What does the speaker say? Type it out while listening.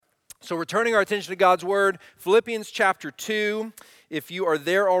So we're turning our attention to God's Word, Philippians chapter 2. If you are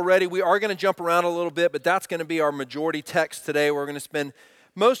there already, we are going to jump around a little bit, but that's going to be our majority text today. We're going to spend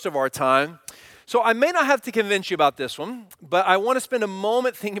most of our time. So I may not have to convince you about this one, but I want to spend a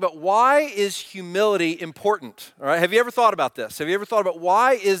moment thinking about why is humility important? All right? Have you ever thought about this? Have you ever thought about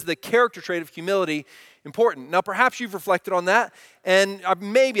why is the character trait of humility important? Now, perhaps you've reflected on that, and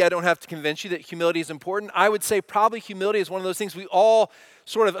maybe I don't have to convince you that humility is important. I would say probably humility is one of those things we all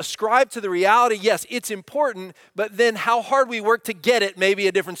sort of ascribe to the reality. Yes, it's important, but then how hard we work to get it may be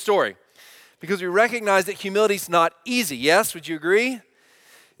a different story. Because we recognize that humility is not easy. Yes, would you agree?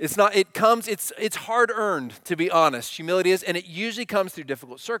 It's hard-earned, to be honest. Humility is, and it usually comes through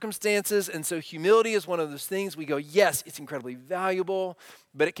difficult circumstances. And so humility is one of those things we go, yes, it's incredibly valuable,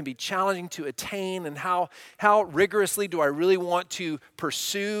 but it can be challenging to attain. And how rigorously do I really want to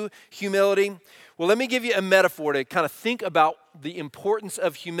pursue humility? Well, let me give you a metaphor to kind of think about the importance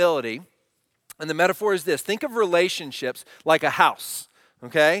of humility. And the metaphor is this. Think of relationships like a house.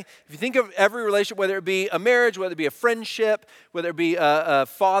 Okay? If you think of every relationship, whether it be a marriage, whether it be a friendship, whether it be a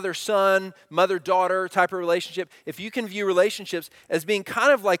father-son, mother-daughter type of relationship, if you can view relationships as being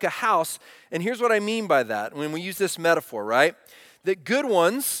kind of like a house, and here's what I mean by that when we use this metaphor, right? That good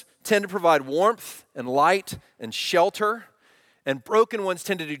ones tend to provide warmth and light and shelter, and broken ones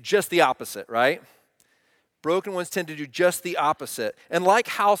tend to do just the opposite, right? Broken ones tend to do just the opposite. And like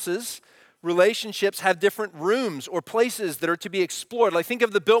houses, relationships have different rooms or places that are to be explored. Like think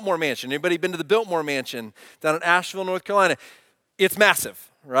of the Biltmore Mansion. Anybody been to the Biltmore Mansion down in Asheville, North Carolina? It's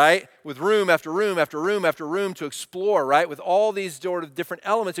massive, right? With room after room after room after room to explore, right? With all these sort of different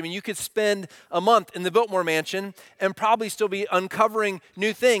elements. I mean, you could spend a month in the Biltmore Mansion and probably still be uncovering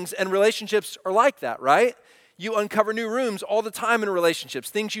new things, and relationships are like that, right? You uncover new rooms all the time in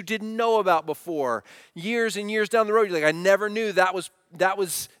relationships, things you didn't know about before. Years and years down the road, you're like, I never knew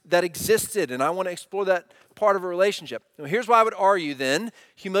that existed, and I want to explore that part of a relationship. Now, here's why I would argue then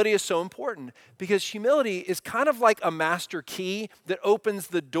humility is so important, because humility is kind of like a master key that opens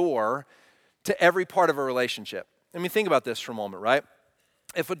the door to every part of a relationship. I mean, think about this for a moment, right?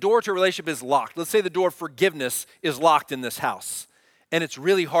 If a door to a relationship is locked, let's say the door of forgiveness is locked in this house, and it's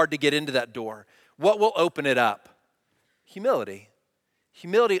really hard to get into that door. What will open it up? Humility.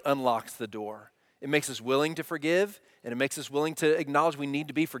 Humility unlocks the door. It makes us willing to forgive, and it makes us willing to acknowledge we need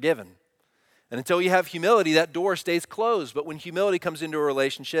to be forgiven. And until you have humility, that door stays closed. But when humility comes into a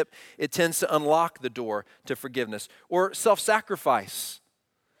relationship, it tends to unlock the door to forgiveness. Or self-sacrifice.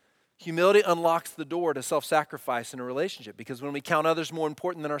 Humility unlocks the door to self-sacrifice in a relationship, because when we count others more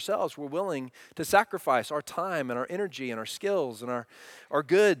important than ourselves, we're willing to sacrifice our time and our energy and our skills and our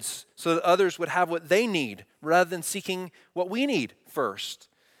goods so that others would have what they need rather than seeking what we need first.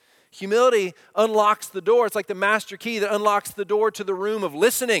 Humility unlocks the door. It's like the master key that unlocks the door to the room of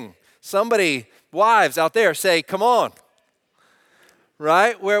listening. Somebody, wives out there, say, come on.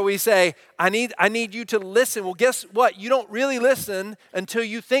 Right? Where we say, I need you to listen. Well, guess what? You don't really listen until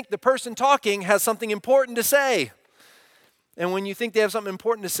you think the person talking has something important to say. And when you think they have something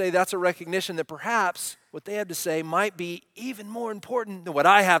important to say, that's a recognition that perhaps what they have to say might be even more important than what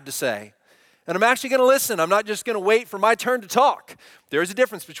I have to say. And I'm actually going to listen. I'm not just going to wait for my turn to talk. There's a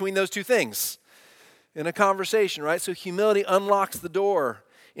difference between those two things in a conversation, right? So humility unlocks the door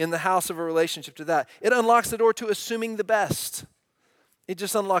in the house of a relationship to that. It unlocks the door to assuming the best. It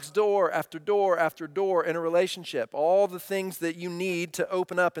just unlocks door after door after door in a relationship. All the things that you need to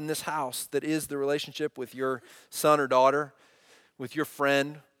open up in this house that is the relationship with your son or daughter, with your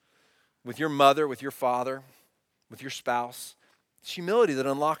friend, with your mother, with your father, with your spouse. It's humility that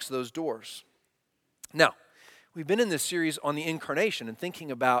unlocks those doors. Now, we've been in this series on the incarnation and thinking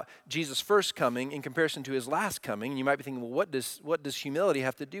about Jesus' first coming in comparison to his last coming. And you might be thinking, well, what does humility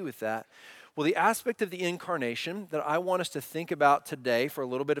have to do with that? Well, the aspect of the incarnation that I want us to think about today for a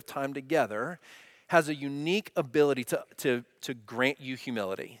little bit of time together has a unique ability to grant you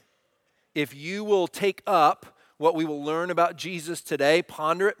humility. If you will take up what we will learn about Jesus today,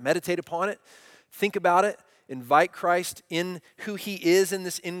 ponder it, meditate upon it, think about it, invite Christ in who he is in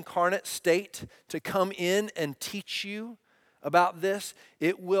this incarnate state to come in and teach you about this,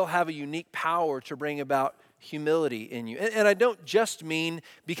 it will have a unique power to bring about humility in you. And I don't just mean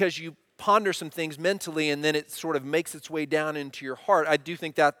because you ponder some things mentally and then it sort of makes its way down into your heart. I do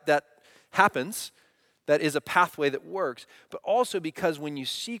think that happens. That is a pathway that works. But also because when you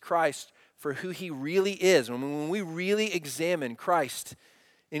see Christ for who he really is, when we really examine Christ,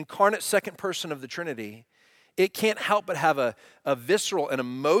 incarnate second person of the Trinity, it can't help but have a visceral and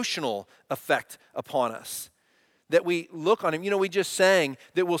emotional effect upon us. That we look on him. You know, we just sang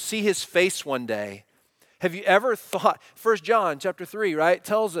that we'll see his face one day. Have you ever thought, 1 John chapter 3, right,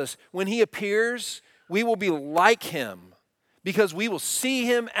 tells us when he appears, we will be like him because we will see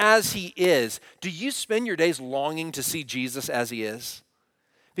him as he is. Do you spend your days longing to see Jesus as he is?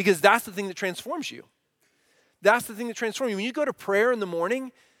 Because that's the thing that transforms you. That's the thing that transforms you. When you go to prayer in the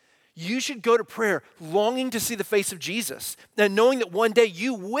morning, you should go to prayer longing to see the face of Jesus and knowing that one day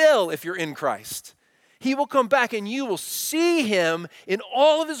you will, if you're in Christ. He will come back and you will see him in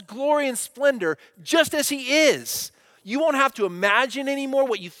all of his glory and splendor just as he is. You won't have to imagine anymore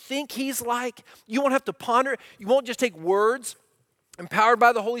what you think he's like. You won't have to ponder. You won't just take words empowered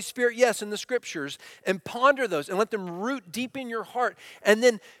by the Holy Spirit, yes, in the scriptures, and ponder those and let them root deep in your heart. And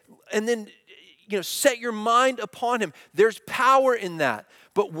then set your mind upon him. There's power in that.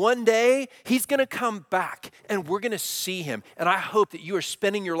 But one day, he's going to come back and we're going to see him. And I hope that you are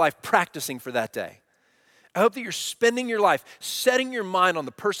spending your life practicing for that day. I hope that you're spending your life setting your mind on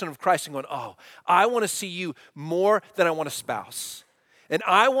the person of Christ and going, oh, I want to see you more than I want a spouse. And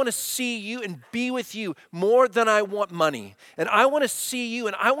I want to see you and be with you more than I want money. And I want to see you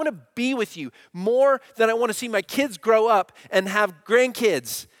and I want to be with you more than I want to see my kids grow up and have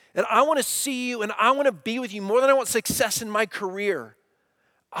grandkids. And I want to see you and I want to be with you more than I want success in my career.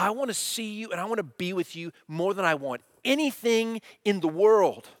 I want to see you and I want to be with you more than I want anything in the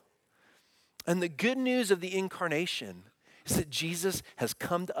world. And the good news of the incarnation is that Jesus has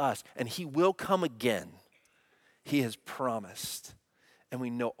come to us and he will come again. He has promised. And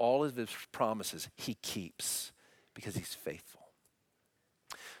we know all of his promises he keeps because he's faithful.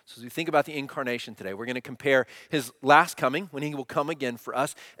 So as we think about the incarnation today, we're going to compare his last coming, when he will come again for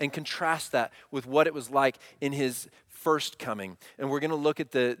us, and contrast that with what it was like in his first coming. And we're going to look at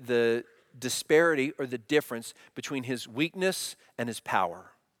the disparity or the difference between his weakness and his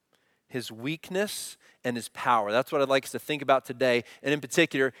power. His weakness and his power. That's what I'd like us to think about today. And in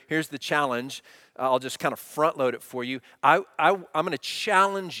particular, here's the challenge. I'll just kind of front load it for you. I'm going to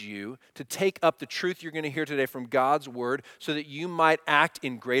challenge you to take up the truth you're going to hear today from God's word so that you might act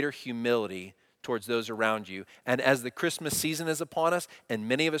in greater humility towards those around you. And as the Christmas season is upon us, and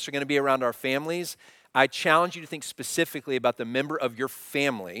many of us are going to be around our families, I challenge you to think specifically about the member of your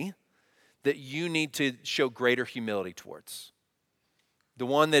family that you need to show greater humility towards. The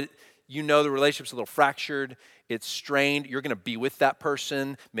one that you know the relationship's a little fractured, it's strained, you're going to be with that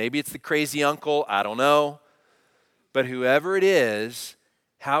person. Maybe it's the crazy uncle, I don't know. But whoever it is,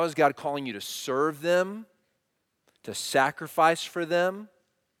 how is God calling you to serve them, to sacrifice for them,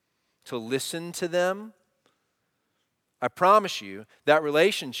 to listen to them? I promise you, that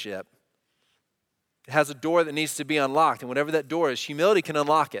relationship has a door that needs to be unlocked. And whatever that door is, humility can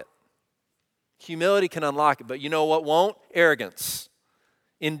unlock it. Humility can unlock it. But you know what won't? Arrogance.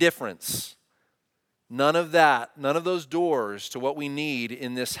 Indifference. None of that, none of those doors to what we need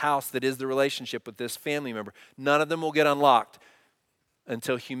in this house that is the relationship with this family member, none of them will get unlocked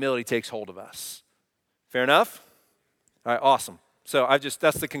until humility takes hold of us. Fair enough? All right, awesome. So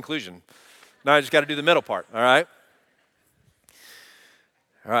that's the conclusion. Now I just got to do the middle part, all right?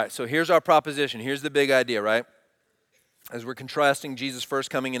 All right, so here's our proposition. Here's the big idea, right? As we're contrasting Jesus' first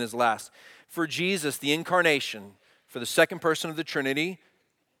coming and his last. For Jesus, the incarnation, for the second person of the Trinity,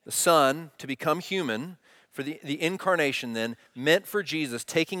 the Son, to become human, for the incarnation then, meant for Jesus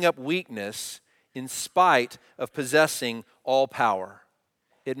taking up weakness in spite of possessing all power.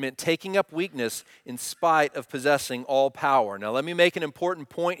 It meant taking up weakness in spite of possessing all power. Now let me make an important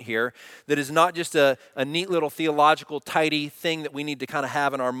point here that is not just a neat little theological tidy thing that we need to kind of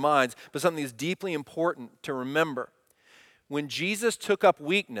have in our minds, but something that's deeply important to remember. When Jesus took up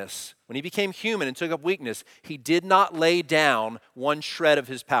weakness, when he became human and took up weakness, he did not lay down one shred of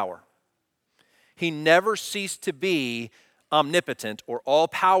his power. He never ceased to be omnipotent or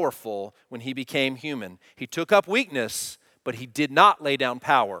all-powerful when he became human. He took up weakness, but he did not lay down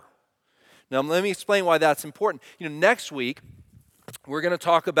power. Now, let me explain why that's important. Next week, we're going to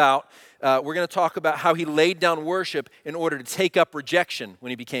talk about how he laid down worship in order to take up rejection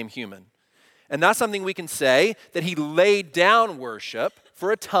when he became human. And that's something we can say, that he laid down worship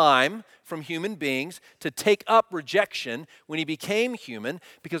for a time from human beings to take up rejection when he became human,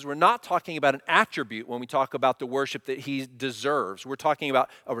 because we're not talking about an attribute when we talk about the worship that he deserves. We're talking about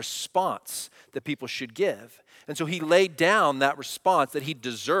a response that people should give. And so he laid down that response that he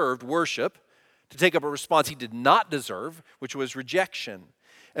deserved worship to take up a response he did not deserve, which was rejection.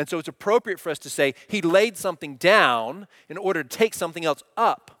 And so it's appropriate for us to say he laid something down in order to take something else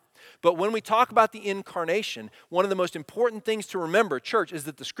up. But when we talk about the incarnation, one of the most important things to remember, church, is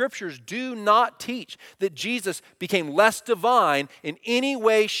that the scriptures do not teach that Jesus became less divine in any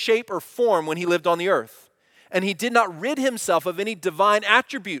way, shape, or form when he lived on the earth. and he did not rid himself of any divine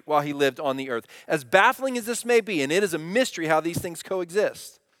attribute while he lived on the earth. As baffling as this may be, and it is a mystery how these things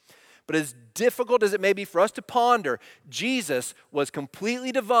coexist, but as difficult as it may be for us to ponder, Jesus was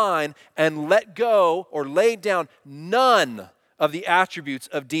completely divine and let go or laid down none of the attributes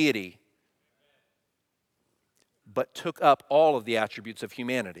of deity, but took up all of the attributes of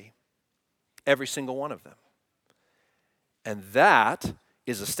humanity, every single one of them. And that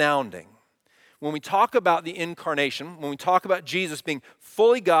is astounding. When we talk about the incarnation, when we talk about Jesus being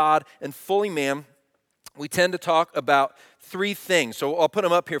fully God and fully man, we tend to talk about three things. So I'll put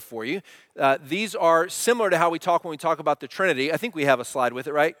them up here for you. These are similar to how we talk when we talk about the Trinity. I think we have a slide with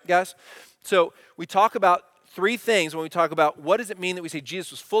it, right, guys? So we talk about three things when we talk about what does it mean that we say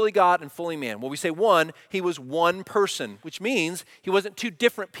Jesus was fully God and fully man. Well, we say one, he was one person, which means he wasn't two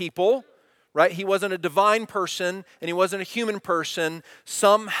different people, right? He wasn't a divine person and he wasn't a human person,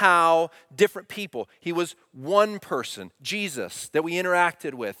 somehow different people. He was one person, Jesus, that we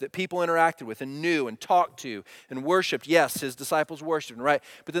interacted with, that people interacted with and knew and talked to and worshiped. Yes, his disciples worshiped him, right?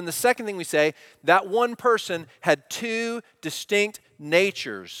 But then the second thing we say, that one person had two distinct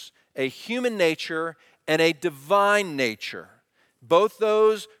natures, a human nature and a divine nature. Both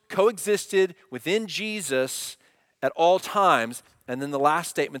those coexisted within Jesus at all times. And then the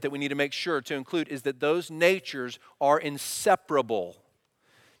last statement that we need to make sure to include is that those natures are inseparable.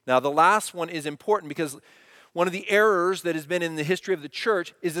 Now, the last one is important because one of the errors that has been in the history of the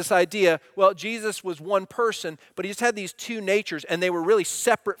church is this idea, well, Jesus was one person, but he just had these two natures, and they were really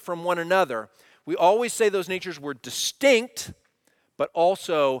separate from one another. We always say those natures were distinct, but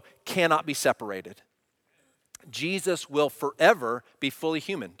also cannot be separated. Jesus will forever be fully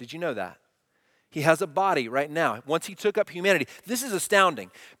human. Did you know that? He has a body right now. Once he took up humanity, this is astounding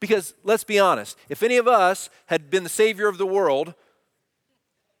because let's be honest, if any of us had been the Savior of the world,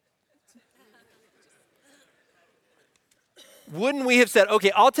 wouldn't we have said,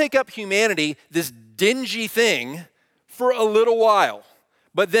 okay, I'll take up humanity, this dingy thing, for a little while,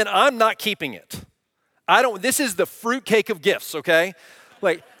 but then I'm not keeping it. This is the fruitcake of gifts, okay?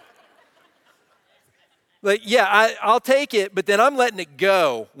 I'll take it, but then I'm letting it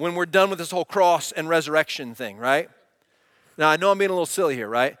go when we're done with this whole cross and resurrection thing, right? Now, I know I'm being a little silly here,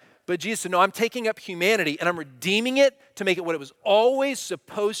 right? But Jesus said, no, I'm taking up humanity and I'm redeeming it to make it what it was always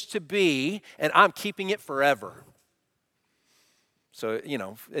supposed to be, and I'm keeping it forever. So,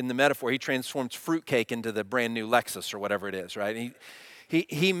 in the metaphor, he transforms fruitcake into the brand new Lexus or whatever it is, right?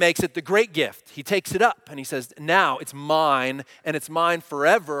 He makes it the great gift. He takes it up and he says, now it's mine and it's mine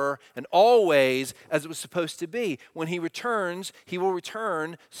forever and always as it was supposed to be. When he returns, he will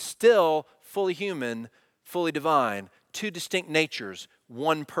return still fully human, fully divine. Two distinct natures,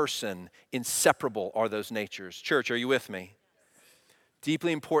 one person, inseparable are those natures. Church, are you with me?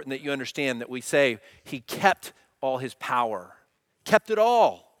 Deeply important that you understand that we say he kept all his power, kept it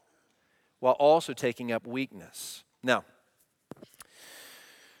all, while also taking up weakness. Now,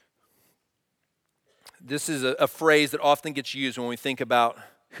 this is a phrase that often gets used when we think about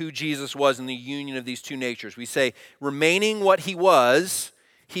who Jesus was in the union of these two natures. We say, remaining what he was,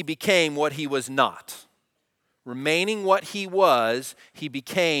 he became what he was not. Remaining what he was, he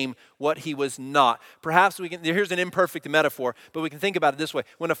became what he was not. Perhaps here's an imperfect metaphor, but we can think about it this way.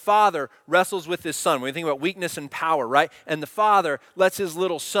 When a father wrestles with his son, when we think about weakness and power, right? And the father lets his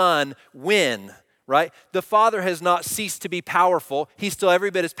little son win, right? The father has not ceased to be powerful. He's still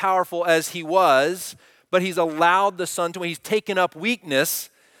every bit as powerful as he was, but he's allowed the son to win. He's taken up weakness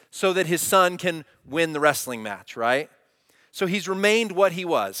so that his son can win the wrestling match, right? So he's remained what he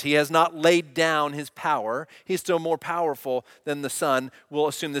was. He has not laid down his power. He's still more powerful than the son. We'll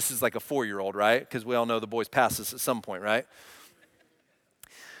assume this is like a 4-year-old, right? Because we all know the boys pass this at some point, right?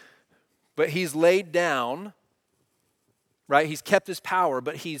 But he's laid down, right? He's kept his power,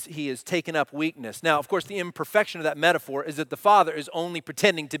 but he has taken up weakness. Now, of course, the imperfection of that metaphor is that the father is only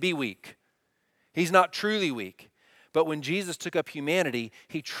pretending to be weak. He's not truly weak. But when Jesus took up humanity,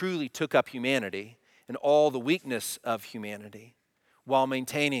 he truly took up humanity and all the weakness of humanity while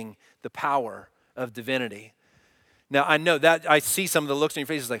maintaining the power of divinity. Now, I know that I see some of the looks on your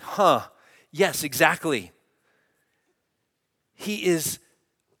faces like, yes, exactly. He is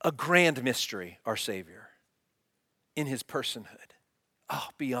a grand mystery, our Savior, in his personhood.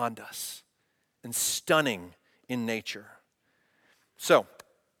 Beyond us and stunning in nature. So,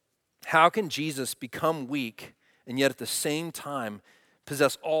 how can Jesus become weak and yet at the same time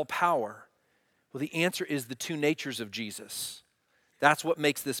possess all power? Well, the answer is the two natures of Jesus. That's what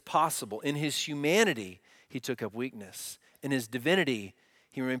makes this possible. In his humanity, he took up weakness. In his divinity,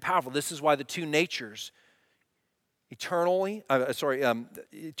 he remained powerful. This is why the two natures, eternal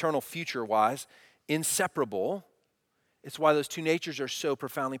future-wise, inseparable. It's why those two natures are so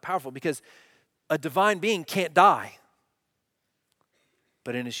profoundly powerful, because a divine being can't die,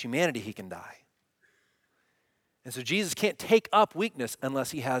 but in his humanity he can die. And so Jesus can't take up weakness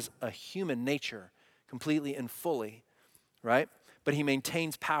unless he has a human nature completely and fully, right? But he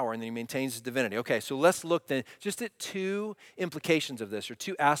maintains power and then he maintains his divinity. Okay, so let's look then just at two implications of this, or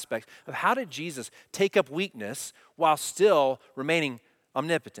two aspects of how did Jesus take up weakness while still remaining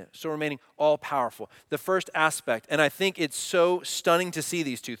omnipotent, still remaining all-powerful. The first aspect, and I think it's so stunning to see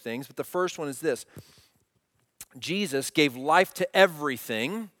these two things, but the first one is this. Jesus gave life to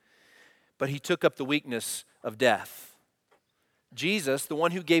everything, but he took up the weakness of death. Jesus, the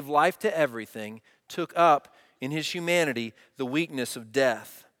one who gave life to everything, took up in his humanity the weakness of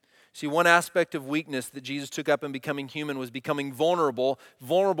death. See, one aspect of weakness that Jesus took up in becoming human was becoming vulnerable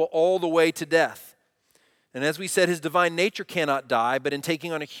all the way to death. And as we said, his divine nature cannot die, but in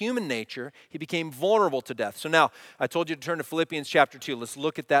taking on a human nature, he became vulnerable to death. So now, I told you to turn to Philippians chapter 2. Let's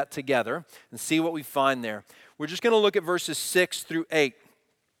look at that together and see what we find there. We're just going to look at verses 6 through 8.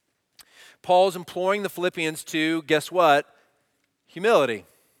 Paul's imploring the Philippians to, guess what? Humility.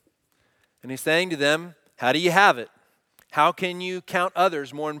 And he's saying to them, how do you have it? How can you count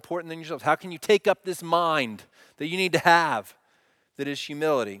others more important than yourselves? How can you take up this mind that you need to have that is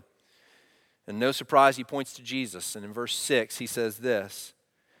humility? And no surprise, he points to Jesus. And in verse 6, he says this.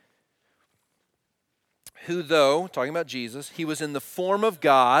 Who though, talking about Jesus, he was in the form of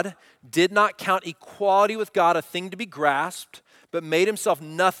God, did not count equality with God a thing to be grasped, but made himself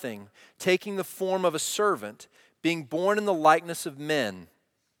nothing, taking the form of a servant, being born in the likeness of men.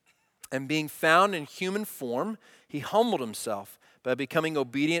 And being found in human form, he humbled himself by becoming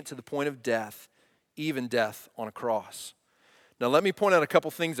obedient to the point of death, even death on a cross. Now let me point out a couple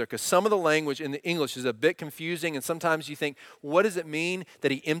things there, because some of the language in the English is a bit confusing, and sometimes you think, what does it mean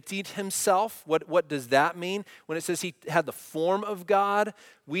that he emptied himself? What does that mean? When it says he had the form of God,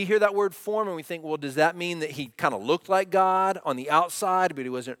 we hear that word form and we think, well, does that mean that he kind of looked like God on the outside, but he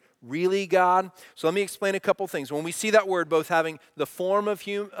wasn't really God? So let me explain a couple things. When we see that word both having the form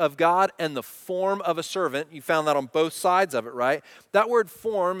of God and the form of a servant, you found that on both sides of it, right? That word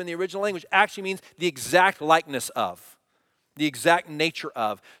form in the original language actually means the exact likeness of. The exact nature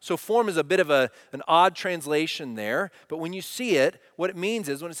of. So form is a bit of an odd translation there, but when you see it, what it means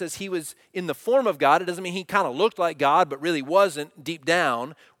is when it says he was in the form of God, it doesn't mean he kind of looked like God but really wasn't deep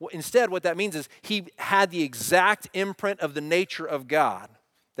down. Instead, what that means is he had the exact imprint of the nature of God.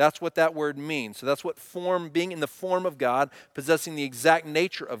 That's what that word means. So that's what form, being in the form of God, possessing the exact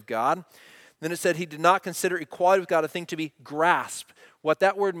nature of God. Then it said he did not consider equality with God a thing to be grasped. What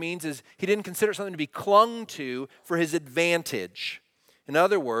that word means is he didn't consider something to be clung to for his advantage. In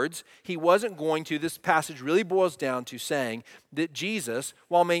other words, he wasn't going to, this passage really boils down to saying that Jesus,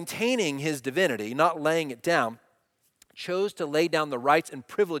 while maintaining his divinity, not laying it down, chose to lay down the rights and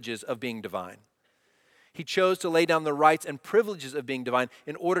privileges of being divine. He chose to lay down the rights and privileges of being divine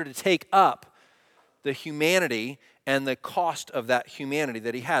in order to take up the humanity and the cost of that humanity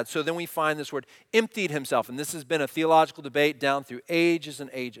that he had. So then we find this word, emptied himself. And this has been a theological debate down through ages and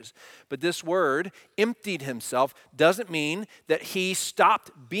ages. But this word, emptied himself, doesn't mean that he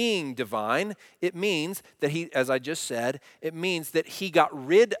stopped being divine. It means that he, as I just said, it means that he got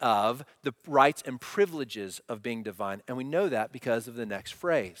rid of the rights and privileges of being divine. And we know that because of the next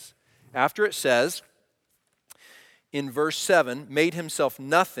phrase. After it says, in verse 7, made himself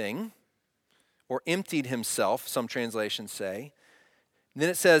nothing, or emptied himself, some translations say. And then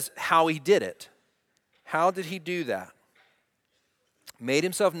it says how he did it. How did he do that? Made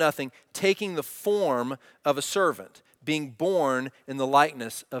himself nothing, taking the form of a servant, being born in the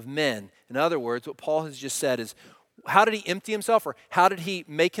likeness of men. In other words, what Paul has just said is, how did he empty himself, or how did he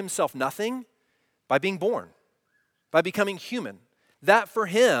make himself nothing? By being born, by becoming human. That for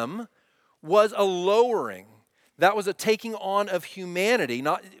him was a lowering. That was a taking on of humanity.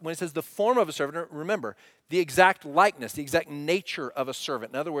 Not when it says the form of a servant, remember, the exact likeness, the exact nature of a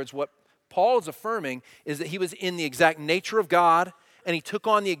servant. In other words, what Paul is affirming is that he was in the exact nature of God, and he took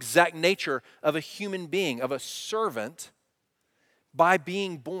on the exact nature of a human being, of a servant, by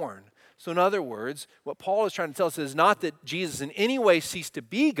being born. So in other words, what Paul is trying to tell us is not that Jesus in any way ceased to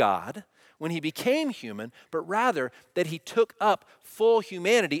be God when he became human, but rather that he took up full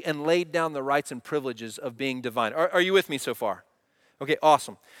humanity and laid down the rights and privileges of being divine. Are you with me so far? Okay,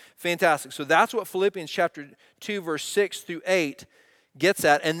 awesome. Fantastic. So that's what Philippians chapter 2, verse 6 through 8 gets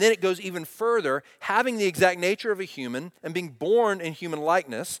at. And then it goes even further. Having the exact nature of a human and being born in human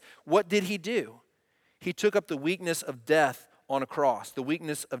likeness, what did he do? He took up the weakness of death on a cross, the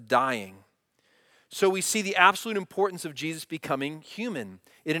weakness of dying. So we see the absolute importance of Jesus becoming human.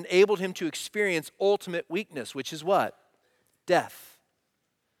 It enabled him to experience ultimate weakness, which is what? Death.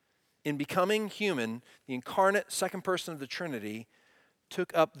 In becoming human, the incarnate second person of the Trinity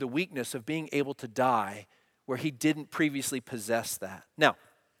took up the weakness of being able to die where he didn't previously possess that. Now,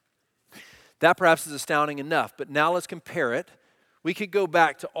 that perhaps is astounding enough, but now let's compare it. We could go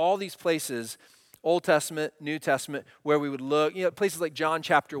back to all these places, Old Testament, New Testament, where we would look, places like John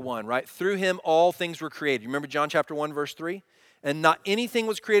chapter 1, right? Through him all things were created. You remember John chapter 1, verse 3? And not anything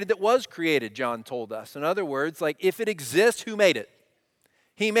was created that was created, John told us. In other words, like if it exists, who made it?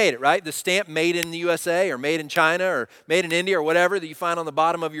 He made it, right? The stamp made in the USA or made in China or made in India or whatever that you find on the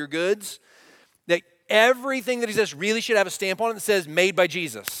bottom of your goods. That everything that exists really should have a stamp on it that says made by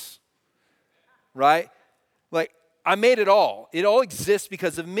Jesus, right? Like, I made it all. It all exists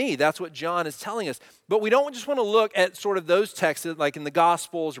because of me. That's what John is telling us. But we don't just want to look at sort of those texts like in the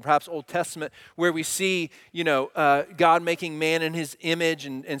Gospels or perhaps Old Testament where we see, God making man in his image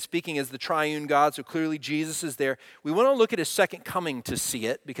and speaking as the triune God. So clearly Jesus is there. We want to look at his second coming to see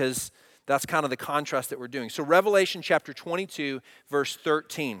it because that's kind of the contrast that we're doing. So Revelation chapter 22, verse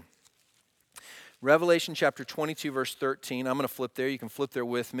 13. Revelation chapter 22, verse 13. I'm going to flip there. You can flip there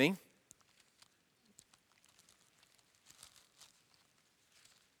with me.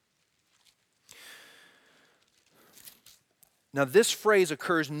 Now, this phrase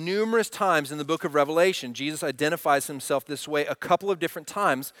occurs numerous times in the book of Revelation. Jesus identifies himself this way a couple of different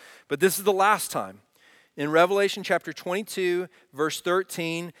times, but this is the last time. In Revelation chapter 22, verse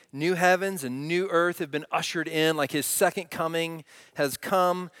 13, new heavens and new earth have been ushered in, like his second coming has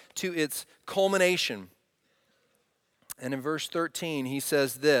come to its culmination. And in verse 13, he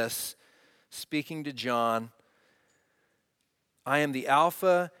says this, speaking to John, I am the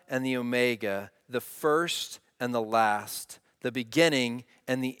Alpha and the Omega, the first and the last, the beginning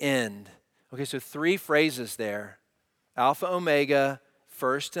and the end. Okay, so three phrases there. Alpha, Omega,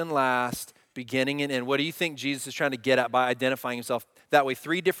 first and last, beginning and end. What do you think Jesus is trying to get at by identifying himself that way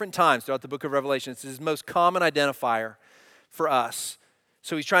 3 different times throughout the book of Revelation? It's his most common identifier for us.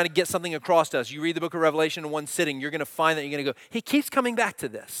 So he's trying to get something across to us. You read the book of Revelation in one sitting, you're going to find that you're going to go, he keeps coming back to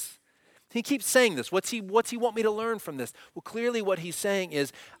this. He keeps saying this. What's he want me to learn from this? Well, clearly what he's saying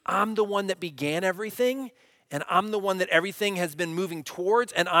is, I'm the one that began everything, and I'm the one that everything has been moving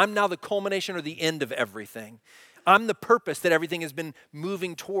towards, and I'm now the culmination or the end of everything. I'm the purpose that everything has been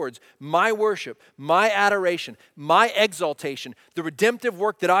moving towards. My worship, my adoration, my exaltation, the redemptive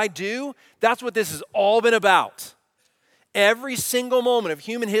work that I do, that's what this has all been about. Every single moment of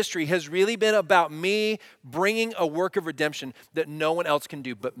human history has really been about me bringing a work of redemption that no one else can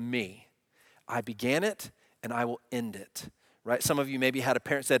do but me. I began it, and I will end it, right? Some of you maybe had a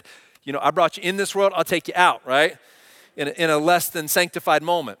parent said, I brought you in this world, I'll take you out, right? In a less than sanctified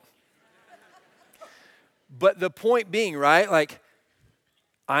moment. But the point being, right, like,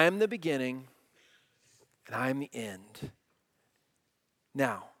 I am the beginning and I am the end.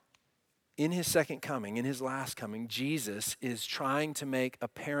 Now, in his second coming, in his last coming, Jesus is trying to make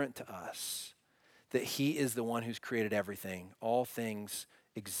apparent to us that he is the one who's created everything. All things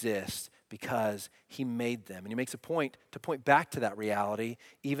exist because he made them. And he makes a point to point back to that reality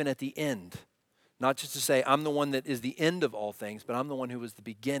even at the end. Not just to say, I'm the one that is the end of all things, but I'm the one who was the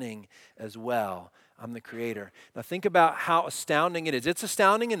beginning as well. I'm the creator. Now think about how astounding it is. It's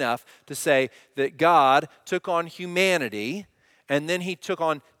astounding enough to say that God took on humanity and then he took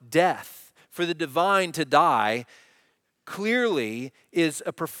on death. For the divine to die clearly is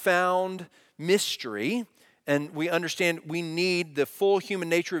a profound mystery. And we understand we need the full human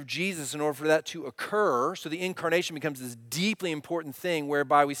nature of Jesus in order for that to occur. So the incarnation becomes this deeply important thing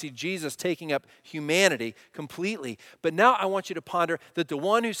whereby we see Jesus taking up humanity completely. But now I want you to ponder that the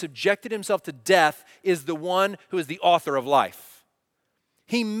one who subjected himself to death is the one who is the author of life.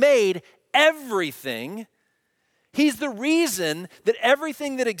 He made everything. He's the reason that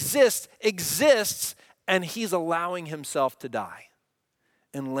everything that exists, and he's allowing himself to die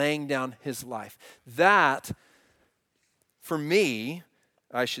and laying down his life. That, for me,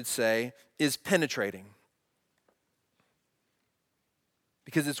 I should say, is penetrating.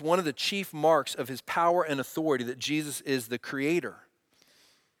 Because it's one of the chief marks of his power and authority that Jesus is the creator.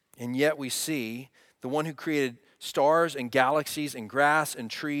 And yet we see the one who created stars and galaxies and grass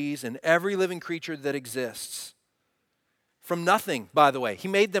and trees and every living creature that exists. From nothing, by the way. He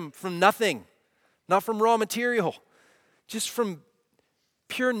made them from nothing, not from raw material, just from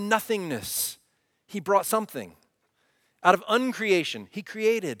pure nothingness. He brought something. Out of uncreation, he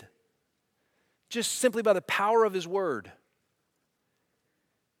created. Just simply by the power of his word.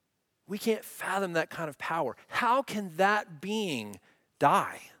 We can't fathom that kind of power. How can that being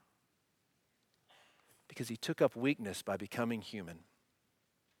die? Because he took up weakness by becoming human.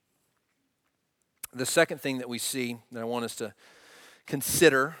 The second thing that we see that I want us to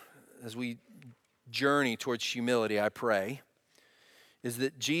consider as we journey towards humility, I pray, is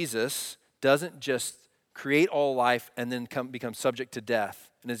that Jesus doesn't just create all life and then become subject to death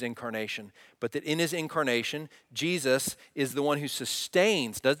in his incarnation, but that in his incarnation, Jesus is the one who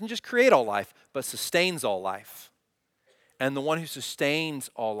sustains, doesn't just create all life, but sustains all life. And the one who sustains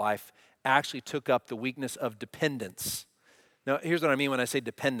all life actually took up the weakness of dependence. Now, here's what I mean when I say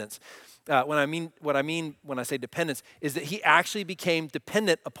dependence. What I mean when I say dependence is that he actually became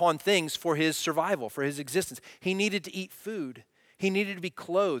dependent upon things for his survival, for his existence. He needed to eat food. He needed to be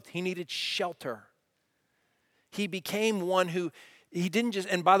clothed. He needed shelter. He became one who, he didn't just,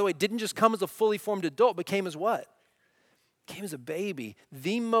 and by the way, didn't just come as a fully formed adult, but came as what? Came as a baby,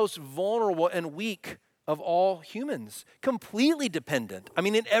 the most vulnerable and weak of all humans, completely dependent. I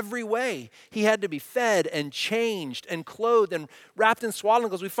mean, in every way. He had to be fed and changed and clothed and wrapped in swaddling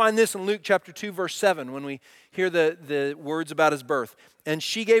clothes. We find this in Luke chapter 2, verse 7, when we hear the words about his birth. And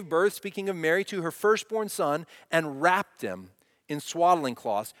she gave birth, speaking of Mary, to her firstborn son and wrapped him in swaddling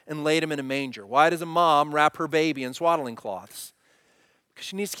cloths and laid him in a manger. Why does a mom wrap her baby in swaddling cloths? Because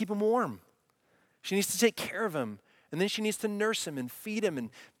she needs to keep him warm. She needs to take care of him. And then she needs to nurse him and feed him and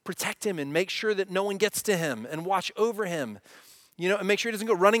protect him and make sure that no one gets to him and watch over him. You know, and make sure he doesn't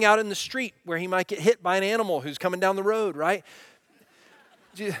go running out in the street where he might get hit by an animal who's coming down the road, right?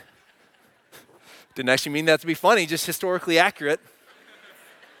 Didn't actually mean that to be funny, just historically accurate.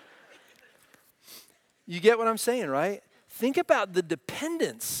 You get what I'm saying, right? Think about the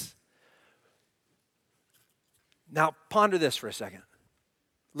dependence. Now, ponder this for a second.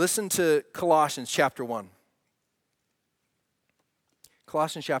 Listen to Colossians chapter 1.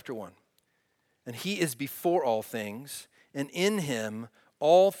 Colossians chapter 1. And he is before all things, and in him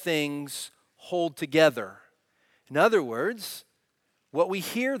all things hold together. In other words, what we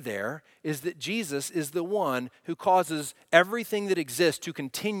hear there is that Jesus is the one who causes everything that exists to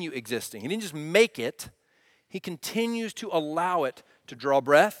continue existing. He didn't just make it, he continues to allow it to draw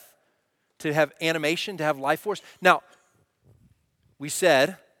breath, to have animation, to have life force. Now, we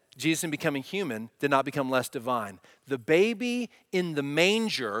said Jesus, in becoming human, did not become less divine. The baby in the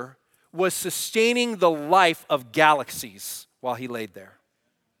manger was sustaining the life of galaxies while he laid there.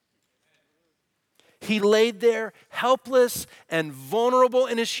 He laid there helpless and vulnerable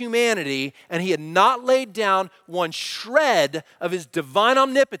in his humanity, and he had not laid down one shred of his divine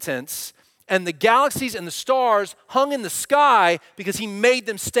omnipotence, and the galaxies and the stars hung in the sky because he made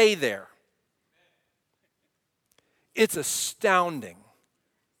them stay there. It's astounding.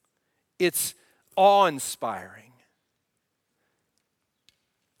 It's awe-inspiring.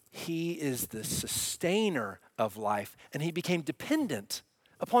 He is the sustainer of life, and he became dependent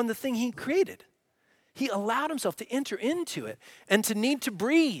upon the thing he created. He allowed himself to enter into it and to need to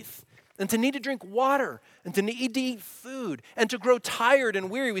breathe and to need to drink water and to need to eat food and to grow tired and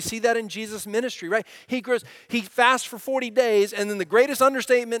weary. We see that in Jesus' ministry, right? He fasts for 40 days, and then the greatest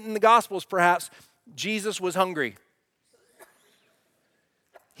understatement in the Gospels, perhaps, Jesus was hungry.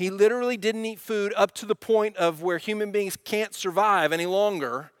 He literally didn't eat food up to the point of where human beings can't survive any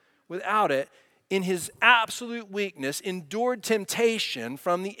longer without it. In his absolute weakness, endured temptation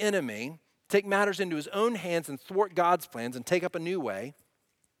from the enemy, take matters into his own hands and thwart God's plans and take up a new way.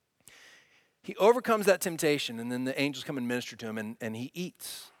 He overcomes that temptation, and then the angels come and minister to him, and he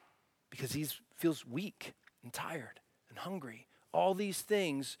eats because he feels weak and tired and hungry. All these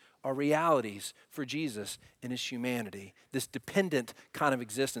things are realities for Jesus in his humanity, this dependent kind of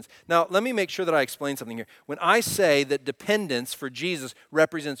existence. Now, let me make sure that I explain something here. When I say that dependence for Jesus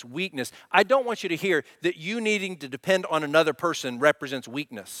represents weakness, I don't want you to hear that you needing to depend on another person represents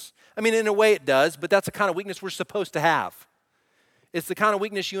weakness. I mean, in a way it does, but that's the kind of weakness we're supposed to have. It's the kind of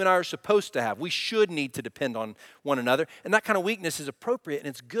weakness you and I are supposed to have. We should need to depend on one another. And that kind of weakness is appropriate and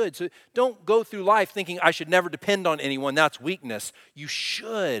it's good. So don't go through life thinking I should never depend on anyone. That's weakness. You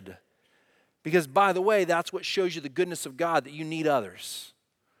should. Because by the way, that's what shows you the goodness of God, that you need others.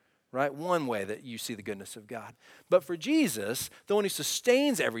 Right? One way that you see the goodness of God. But for Jesus, the one who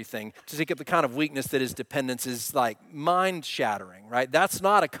sustains everything, to take up the kind of weakness that is dependence is like mind-shattering. Right? That's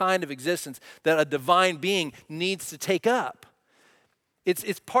not a kind of existence that a divine being needs to take up.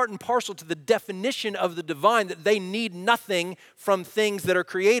 It's part and parcel to the definition of the divine that they need nothing from things that are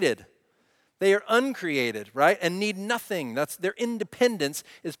created. They are uncreated, right? And need nothing. That's their independence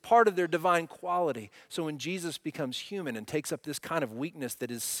is part of their divine quality. So when Jesus becomes human and takes up this kind of weakness that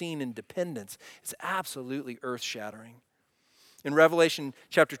is seen in dependence, it's absolutely earth-shattering. In Revelation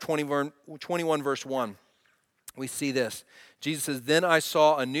chapter 21, verse 1, we see this. Jesus says, "Then I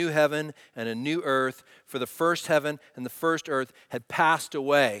saw a new heaven and a new earth, for the first heaven and the first earth had passed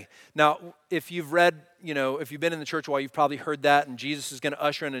away." Now, if you've read, if you've been in the church a while, you've probably heard that, and Jesus is going to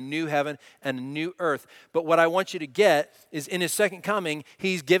usher in a new heaven and a new earth. But what I want you to get is in his second coming,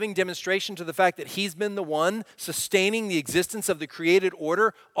 he's giving demonstration to the fact that he's been the one sustaining the existence of the created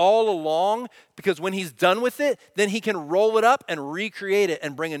order all along, because when he's done with it, then he can roll it up and recreate it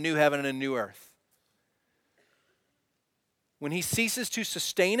and bring a new heaven and a new earth. When he ceases to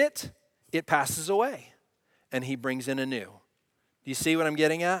sustain it, it passes away, and he brings in a new. Do you see what I'm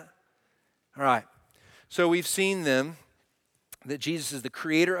getting at? All right. So we've seen then that Jesus is the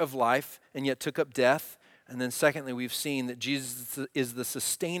creator of life and yet took up death. And then secondly, we've seen that Jesus is the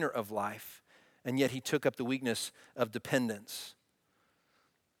sustainer of life, and yet he took up the weakness of dependence.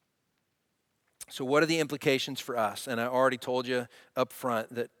 So what are the implications for us? And I already told you up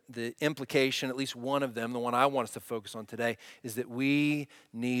front that the implication, at least one of them, the one I want us to focus on today, is that we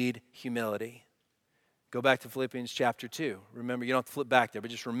need humility. Go back to Philippians chapter 2. Remember, you don't have to flip back there,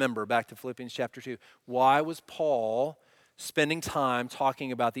 but just remember back to Philippians chapter 2. Why was Paul spending time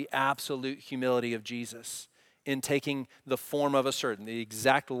talking about the absolute humility of Jesus in taking the form of a servant, the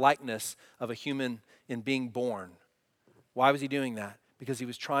exact likeness of a human in being born? Why was he doing that? Because he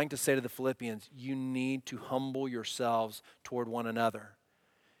was trying to say to the Philippians, you need to humble yourselves toward one another.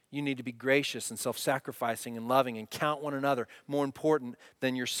 You need to be gracious and self-sacrificing and loving and count one another more important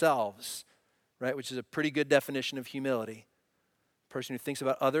than yourselves, right? Which is a pretty good definition of humility. A person who thinks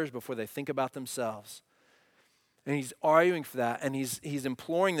about others before they think about themselves. And he's arguing for that, and he's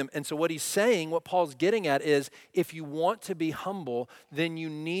imploring them. And so what he's saying, what Paul's getting at is, if you want to be humble, then you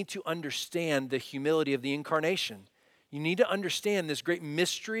need to understand the humility of the incarnation. You need to understand this great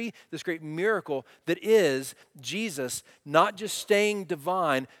mystery, this great miracle that is Jesus not just staying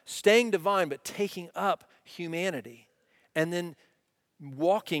divine, but taking up humanity and then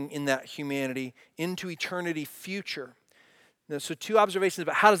walking in that humanity into eternity future. Now, so 2 observations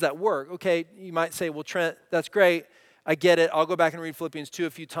about how does that work. Okay, you might say, well, Trent, that's great. I get it. I'll go back and read Philippians 2 a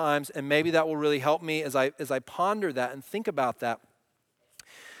few times, and maybe that will really help me as I ponder that and think about that.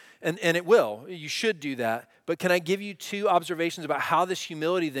 And it will. You should do that. But can I give you 2 observations about how this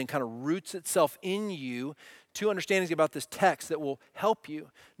humility then kind of roots itself in you, 2 understandings about this text that will help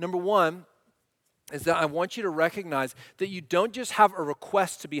you. Number 1 is that I want you to recognize that you don't just have a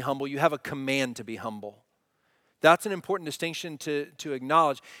request to be humble, you have a command to be humble. That's an important distinction to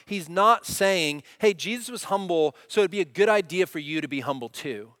acknowledge. He's not saying, hey, Jesus was humble, so it'd be a good idea for you to be humble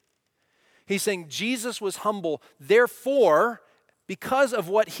too. He's saying Jesus was humble, therefore, because of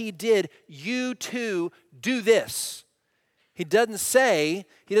what he did, you too do this. He doesn't say,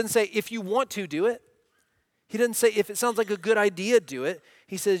 if you want to do it. He doesn't say, if it sounds like a good idea, do it.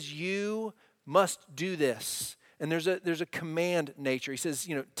 He says, you must do this. And there's a command nature. He says,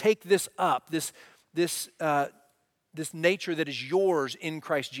 take this up, this nature that is yours in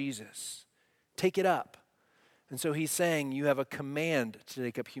Christ Jesus. Take it up. And so he's saying you have a command to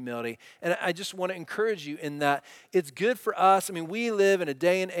take up humility. And I just want to encourage you in that it's good for us. I mean, we live in a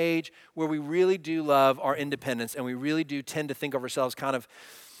day and age where we really do love our independence, and we really do tend to think of ourselves kind of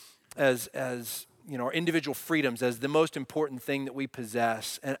as our individual freedoms as the most important thing that we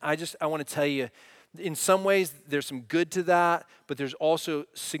possess. And I want to tell you, in some ways, there's some good to that, but there's also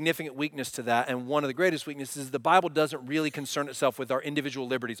significant weakness to that. And one of the greatest weaknesses is the Bible doesn't really concern itself with our individual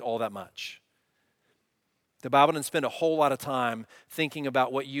liberties all that much. The Bible doesn't spend a whole lot of time thinking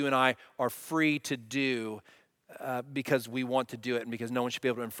about what you and I are free to do because we want to do it and because no one should be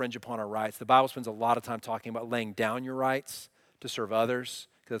able to infringe upon our rights. The Bible spends a lot of time talking about laying down your rights to serve others,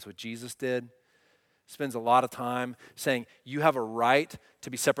 because that's what Jesus did. Spends a lot of time saying you have a right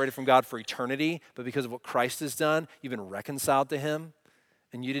to be separated from God for eternity, but because of what Christ has done, you've been reconciled to him,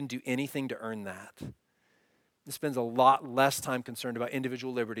 and you didn't do anything to earn that. It spends a lot less time concerned about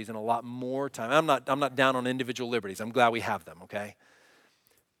individual liberties and a lot more time. I'm not down on individual liberties. I'm glad we have them, okay?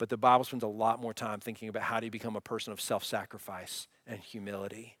 But the Bible spends a lot more time thinking about how do you become a person of self-sacrifice and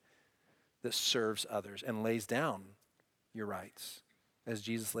humility that serves others and lays down your rights as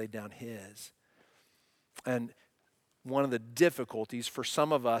Jesus laid down his. And one of the difficulties for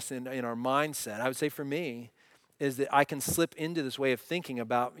some of us in our mindset, I would say for me, is that I can slip into this way of thinking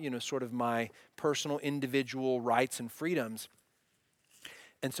about, sort of my personal individual rights and freedoms.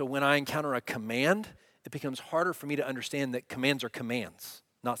 And so when I encounter a command, it becomes harder for me to understand that commands are commands,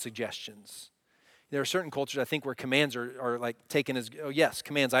 not suggestions. There are certain cultures, I think, where commands are like taken as, oh yes,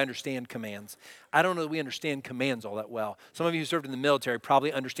 commands, I understand commands. I don't know that we understand commands all that well. Some of you who served in the military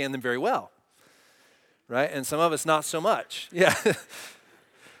probably understand them very well, right? And some of us not so much. Yeah.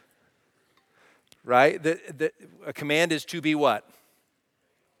 right? A command is to be what?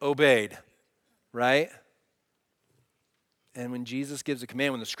 Obeyed, right? And when Jesus gives a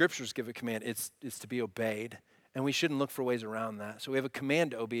command, when the scriptures give a command, it's to be obeyed. And we shouldn't look for ways around that. So we have a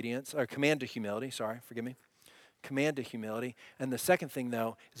command to obedience, or command to humility, forgive me. Command to humility. And the second thing,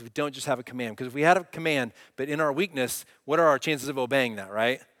 though, is we don't just have a command. Because if we had a command, but in our weakness, what are our chances of obeying that,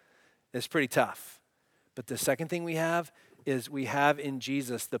 right? It's pretty tough. But the second thing we have is we have in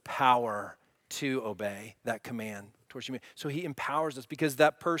Jesus the power to obey that command towards humanity. So he empowers us because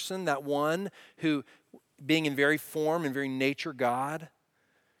that person, that one who, being in very form and very nature God,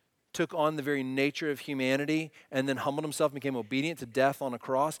 took on the very nature of humanity and then humbled himself and became obedient to death on a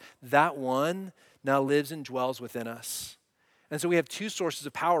cross, that one now lives and dwells within us. And so we have two sources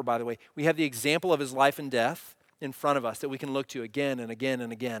of power, by the way. We have the example of his life and death in front of us that we can look to again and again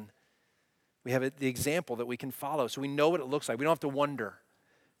and again. We have the example that we can follow so we know what it looks like. We don't have to wonder,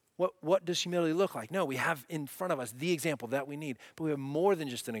 what does humility look like? No, we have in front of us the example that we need. But we have more than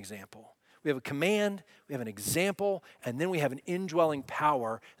just an example. We have a command, we have an example, and then we have an indwelling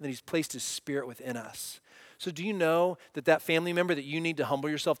power, and that he's placed his spirit within us. So do you know that family member that you need to humble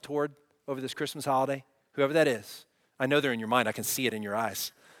yourself toward over this Christmas holiday, whoever that is, I know they're in your mind, I can see it in your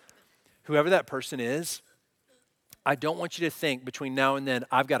eyes. Whoever that person is, I don't want you to think between now and then,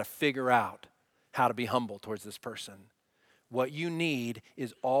 I've got to figure out how to be humble towards this person. What you need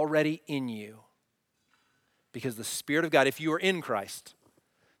is already in you. Because the Spirit of God, if you are in Christ,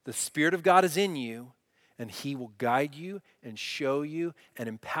 the Spirit of God is in you, and he will guide you and show you and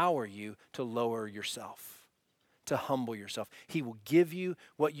empower you to lower yourself, to humble yourself. He will give you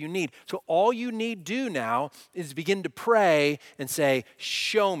what you need. So all you need do now is begin to pray and say,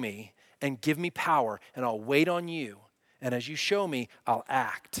 show me and give me power, and I'll wait on you. And as you show me, I'll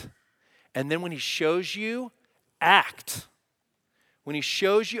act. And then when he shows you, act. When he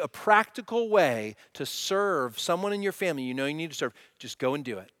shows you a practical way to serve someone in your family you know you need to serve, just go and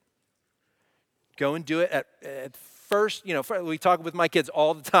do it. Go and do it at first. We talk with my kids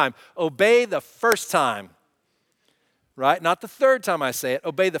all the time. Obey the first time, right? Not the third time I say it.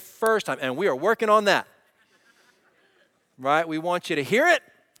 Obey the first time. And we are working on that, right? We want you to hear it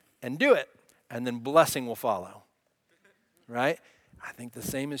and do it, and then blessing will follow, right? I think the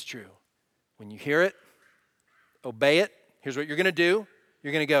same is true. When you hear it, obey it. Here's what you're going to do.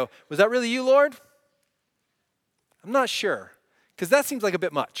 You're going to go, was that really you, Lord? I'm not sure, because that seems like a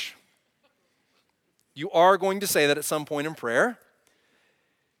bit much. You are going to say that at some point in prayer.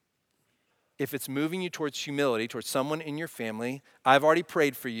 If it's moving you towards humility, towards someone in your family, I've already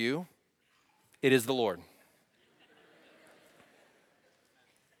prayed for you. It is the Lord.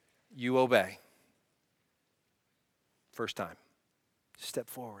 You obey. First time. Step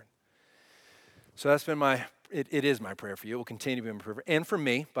forward. So that's been it is my prayer for you. It will continue to be my prayer. And for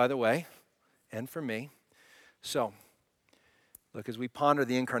me, by the way, and for me. So, look, as we ponder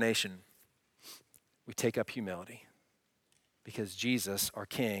the incarnation, we take up humility. Because Jesus, our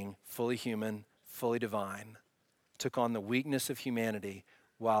King, fully human, fully divine, took on the weakness of humanity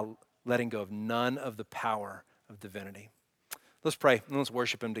while letting go of none of the power of divinity. Let's pray and let's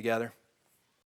worship him together.